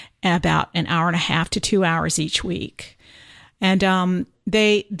 about an hour and a half to 2 hours each week. And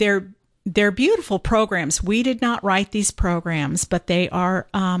they're beautiful programs. We did not write these programs, but they are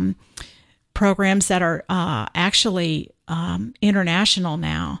programs that are actually international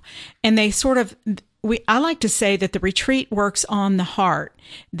now. And they sort of, I like to say that the retreat works on the heart.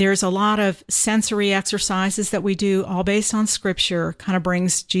 There's a lot of sensory exercises that we do, all based on scripture, kind of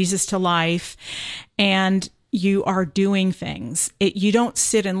brings Jesus to life. And you are doing things. You don't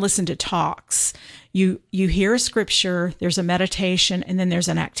sit and listen to talks. You hear a scripture, there's a meditation, and then there's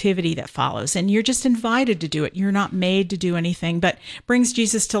an activity that follows. And you're just invited to do it. You're not made to do anything, but brings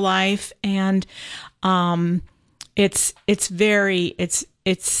Jesus to life. And I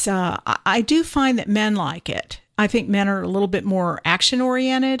do find that men like it. I think men are a little bit more action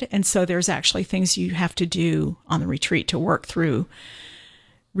oriented. And so there's actually things you have to do on the retreat to work through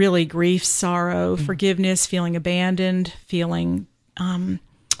really grief, sorrow, forgiveness, feeling abandoned, feeling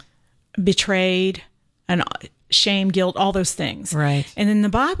betrayed, and shame, guilt, all those things. Right. And in the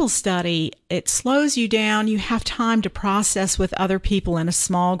Bible study, it slows you down. You have time to process with other people in a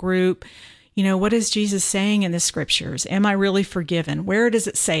small group. You know, what is Jesus saying in the scriptures? Am I really forgiven? Where does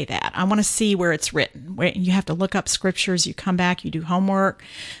it say that? I want to see where it's written. You have to look up scriptures. You come back, you do homework.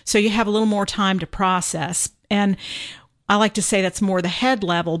 So you have a little more time to process. And I like to say that's more the head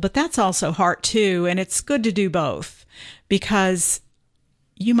level, but that's also heart too. And it's good to do both because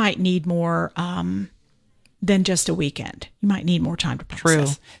you might need more than just a weekend. You might need more time to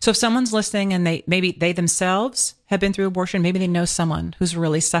process. True. So if someone's listening and maybe they themselves have been through abortion, maybe they know someone who's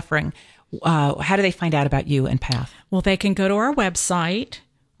really suffering, how do they find out about you and Path? Well, they can go to our website,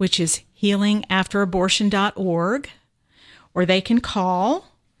 which is healingafterabortion.org, or they can call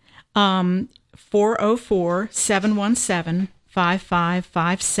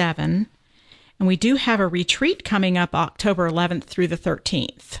 404-717-5557. And we do have a retreat coming up October 11th through the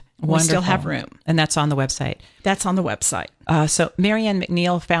 13th. We still have room. And that's on the website. That's on the website. So Marianne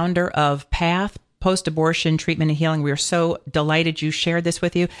McNeil, founder of Path, Post-Abortion Treatment and Healing. We are so delighted you shared this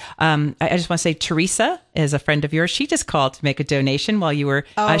with you. I just want to say Teresa is a friend of yours. She just called to make a donation while you were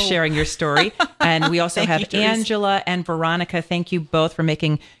sharing your story. And we also have Angela and Veronica. Thank you both for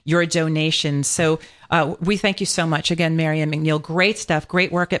making your donations. So we thank you so much. Again, Marianne McNeil, great stuff.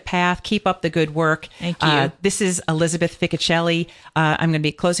 Great work at Path. Keep up the good work. Thank you. This is Elizabeth Ficcicelli. I'm going to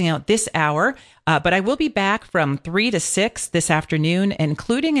be closing out this hour. But I will be back from 3 to 6 this afternoon,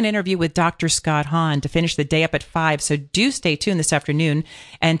 including an interview with Dr. Scott Hahn to finish the day up at 5. So do stay tuned this afternoon.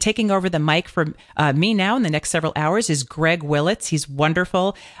 And taking over the mic for me now in the next several hours is Greg Willits. He's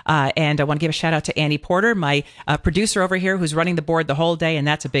wonderful. And I want to give a shout out to Annie Porter, my producer over here, who's running the board the whole day. And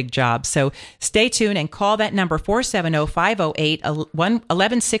that's a big job. So stay tuned and call that number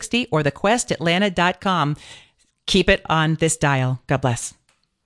 470-508-1160 or thequestatlanta.com. Keep it on this dial. God bless.